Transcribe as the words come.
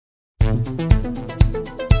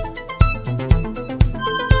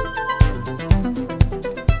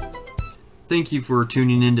Thank you for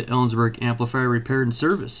tuning in to Ellensburg Amplifier Repair and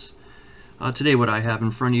Service. Today what I have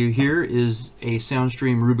in front of you here is a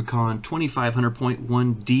Soundstream Rubicon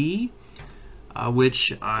 2500.1D,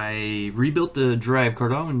 which I rebuilt the drive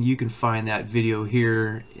card on, and you can find that video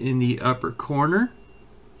here in the upper corner.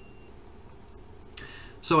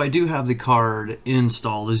 So I do have the card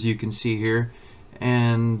installed, as you can see here,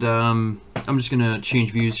 and I'm just going to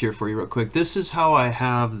change views here for you real quick. This is how I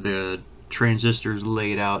have the transistors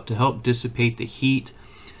laid out to help dissipate the heat.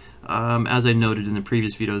 As I noted in the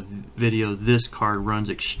previous video, this card runs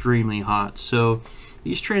extremely hot, so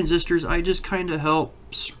these transistors I just kind of help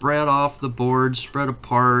spread off the board, spread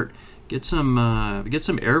apart, get some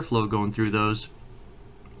airflow going through those.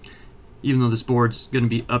 Even though this board's going to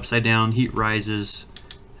be upside down, heat rises,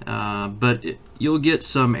 but you'll get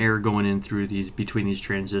some air going in through between these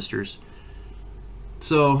transistors.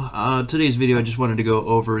 So today's video, I just wanted to go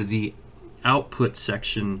over the output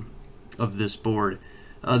section of this board.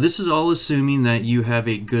 This is all assuming that you have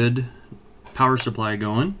a good power supply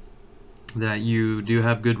going, that you do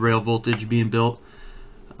have good rail voltage being built.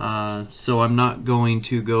 So I'm not going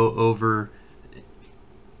to go over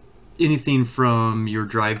anything from your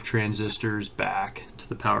drive transistors back to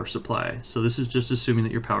the power supply. So this is just assuming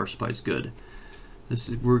that your power supply is good. This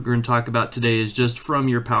is, we're going to talk about today is just from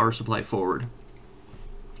your power supply forward.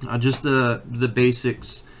 Just the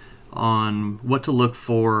basics on what to look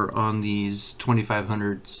for on these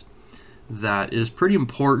 2500s. That is pretty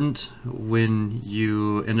important when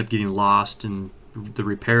you end up getting lost in the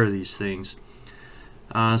repair of these things.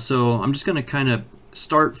 So I'm just going to kind of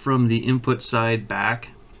start from the input side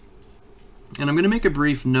back, and I'm going to make a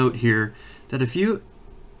brief note here that if you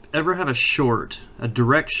ever have a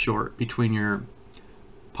direct short between your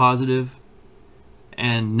positive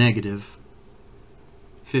and negative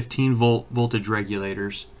 15 volt voltage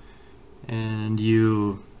regulators, and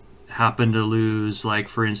you happen to lose, like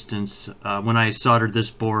for instance, when I soldered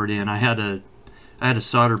this board in, I had a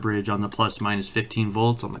solder bridge on the plus minus 15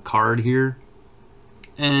 volts on the card here,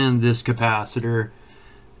 and this capacitor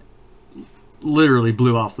literally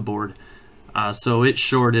blew off the board. So it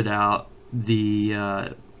shorted out the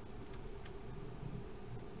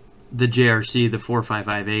JRC, the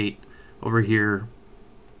 4558 over here,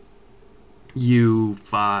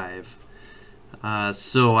 U5.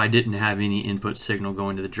 So I didn't have any input signal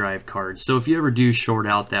going to the drive card. So if you ever do short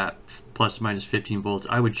out that plus minus 15 volts,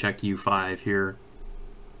 I would check U5 here.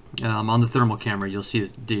 On the thermal camera, you'll see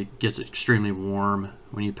it gets extremely warm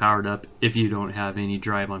when you power it up if you don't have any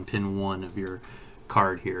drive on pin 1 of your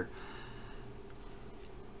card here.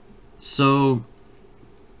 So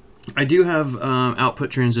I do have output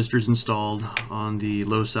transistors installed on the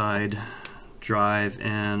low side drive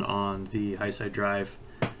and on the high side drive.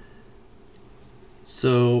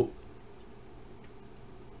 So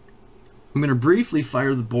I'm going to briefly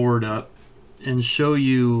fire the board up and show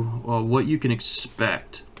you what you can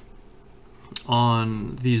expect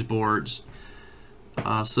on these boards.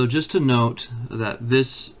 So just to note that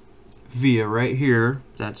this via right here,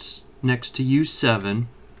 that's next to U7,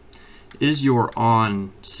 is your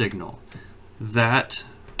on signal. That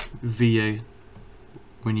via,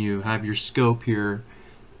 when you have your scope here,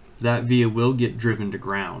 that via will get driven to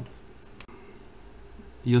ground.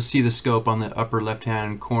 You'll see the scope on the upper left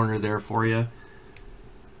hand corner there for you.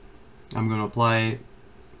 I'm going to apply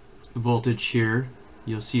voltage here.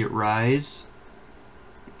 You'll see it rise,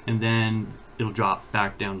 and then it'll drop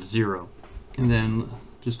back down to 0. And then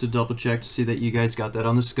just to double check to see that you guys got that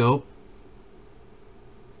on the scope,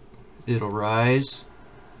 it'll rise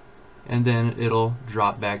and then it'll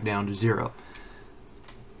drop back down to 0.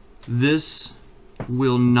 This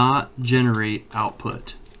will not generate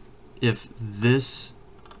output if this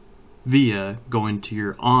via going to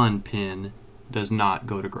your on pin does not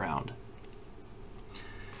go to ground,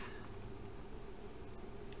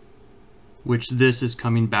 which this is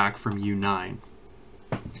coming back from U9.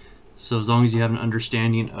 So as long as you have an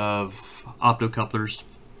understanding of optocouplers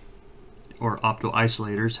or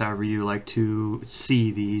opto-isolators, however you like to see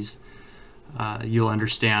these, you'll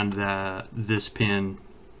understand that this pin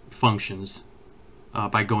functions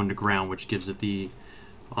by going to ground, which gives it the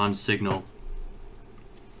on signal.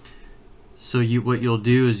 So what you'll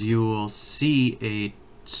do is you will see a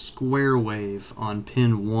square wave on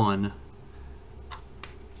pin 1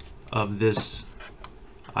 of this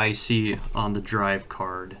IC on the drive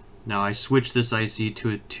card. Now I switched this IC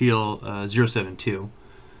to a TL072.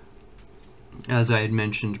 As I had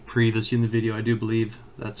mentioned previously in the video, I do believe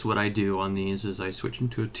that's what I do on these, is I switch them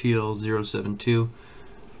to a TL072.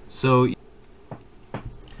 So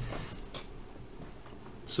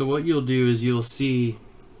what you'll do is you'll see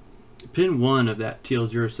pin 1 of that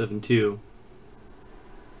TL072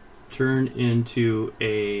 turn into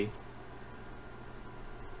a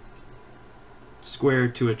square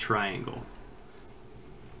to a triangle.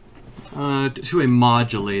 To a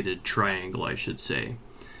modulated triangle, I should say,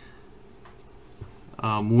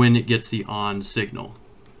 when it gets the on signal.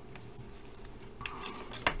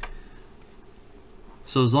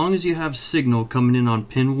 So as long as you have signal coming in on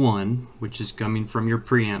pin 1, which is coming from your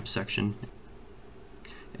preamp section,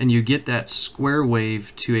 and you get that square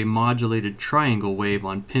wave to a modulated triangle wave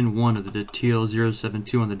on pin 1 of the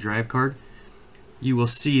TL072 on the drive card, you will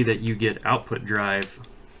see that you get output drive.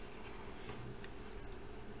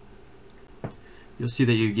 You'll see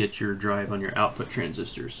that you get your drive on your output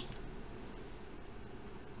transistors.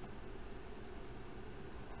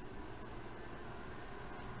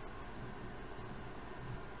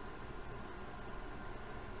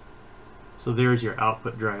 So there's your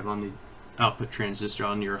output drive on the output transistor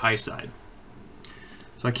on your high side.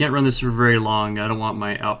 So I can't run this for very long. I don't want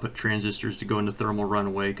my output transistors to go into thermal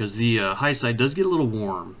runaway because the high side does get a little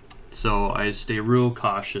warm. So I stay real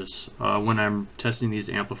cautious when I'm testing these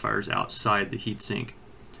amplifiers outside the heatsink.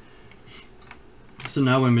 So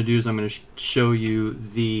now what I'm going to do is I'm going to show you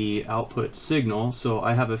the output signal. So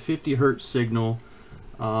I have a 50 hertz signal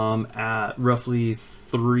at roughly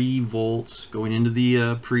 3 volts going into the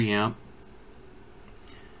preamp.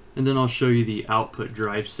 And then I'll show you the output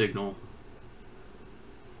drive signal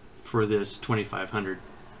for this 2500.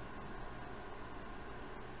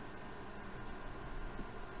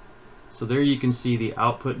 So there you can see the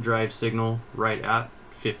output drive signal right at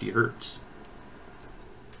 50 hertz.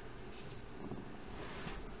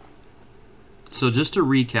 So just to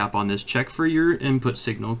recap on this, check for your input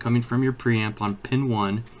signal coming from your preamp on pin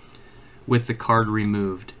 1 with the card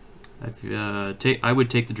removed. I would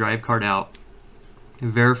take the drive card out,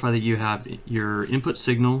 verify that you have your input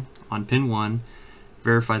signal on pin 1,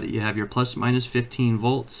 verify that you have your plus minus 15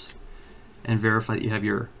 volts, and verify that you have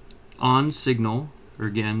your on signal, or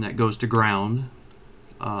again that goes to ground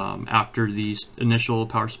after the initial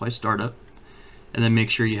power supply startup, and then make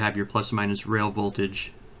sure you have your plus minus rail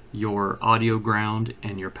voltage, your audio ground,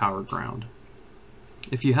 and your power ground.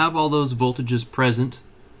 If you have all those voltages present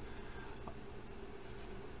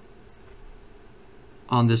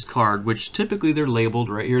on this card, which typically they're labeled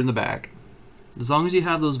right here in the back, as long as you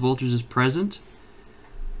have those voltages present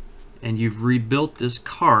and you've rebuilt this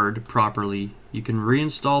card properly, you can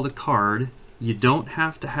reinstall the card. You don't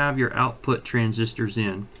have to have your output transistors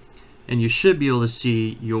in, and you should be able to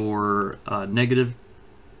see your negative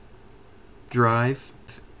drive,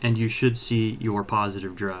 and you should see your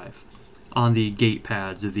positive drive on the gate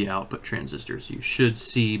pads of the output transistors. You should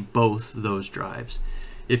see both those drives.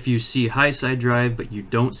 If you see high side drive but you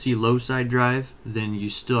don't see low side drive, then you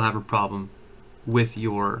still have a problem with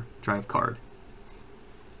your drive card.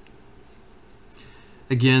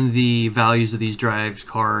 Again, the values of these drive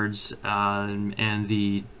cards and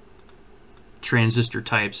the transistor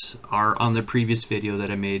types are on the previous video that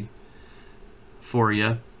I made for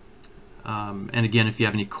you. And again, if you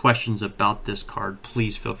have any questions about this card,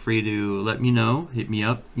 please feel free to let me know. Hit me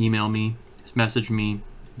up, email me, message me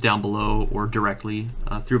down below, or directly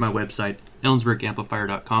through my website,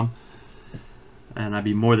 ellensburgamplifier.com, and I'd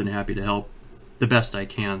be more than happy to help the best I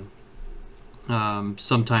can.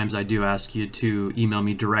 Sometimes I do ask you to email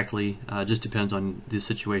me directly. Just depends on the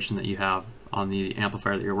situation that you have on the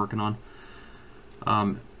amplifier that you're working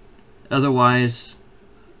on. Otherwise,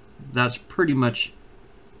 that's pretty much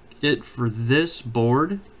it for this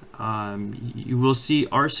board. You will see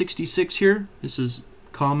R66 here. This is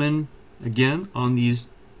common again on these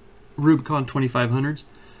Rubicon 2500s,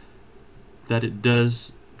 that it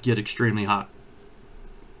does get extremely hot.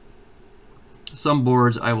 Some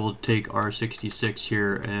boards I will take R66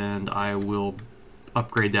 here and I will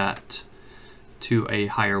upgrade that to a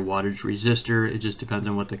higher wattage resistor. It just depends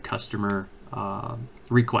on what the customer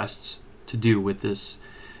requests to do with this,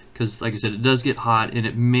 because like I said, it does get hot and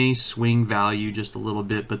it may swing value just a little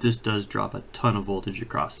bit, but this does drop a ton of voltage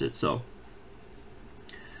across it. So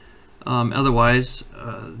otherwise,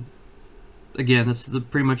 again, that's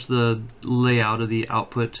pretty much the layout of the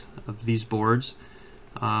output of these boards.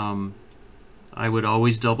 I would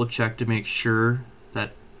always double check to make sure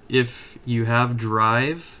that if you have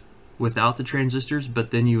drive without the transistors,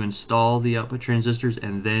 but then you install the output transistors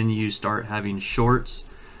and then you start having shorts,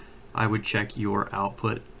 I would check your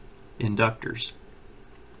output inductors.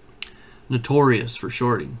 Notorious for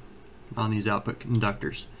shorting on these output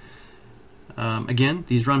inductors. Again,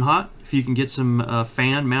 these run hot. If you can get some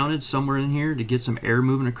fan mounted somewhere in here to get some air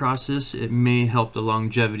moving across this, it may help the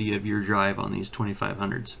longevity of your drive on these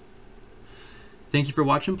 2500s. Thank you for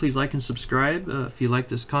watching. Please like and subscribe if you like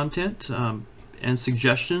this content. and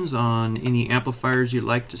suggestions on any amplifiers you'd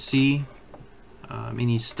like to see,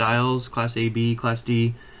 any styles, Class A, B, Class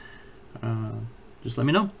D, just let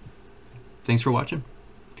me know. Thanks for watching.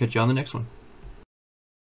 Catch you on the next one.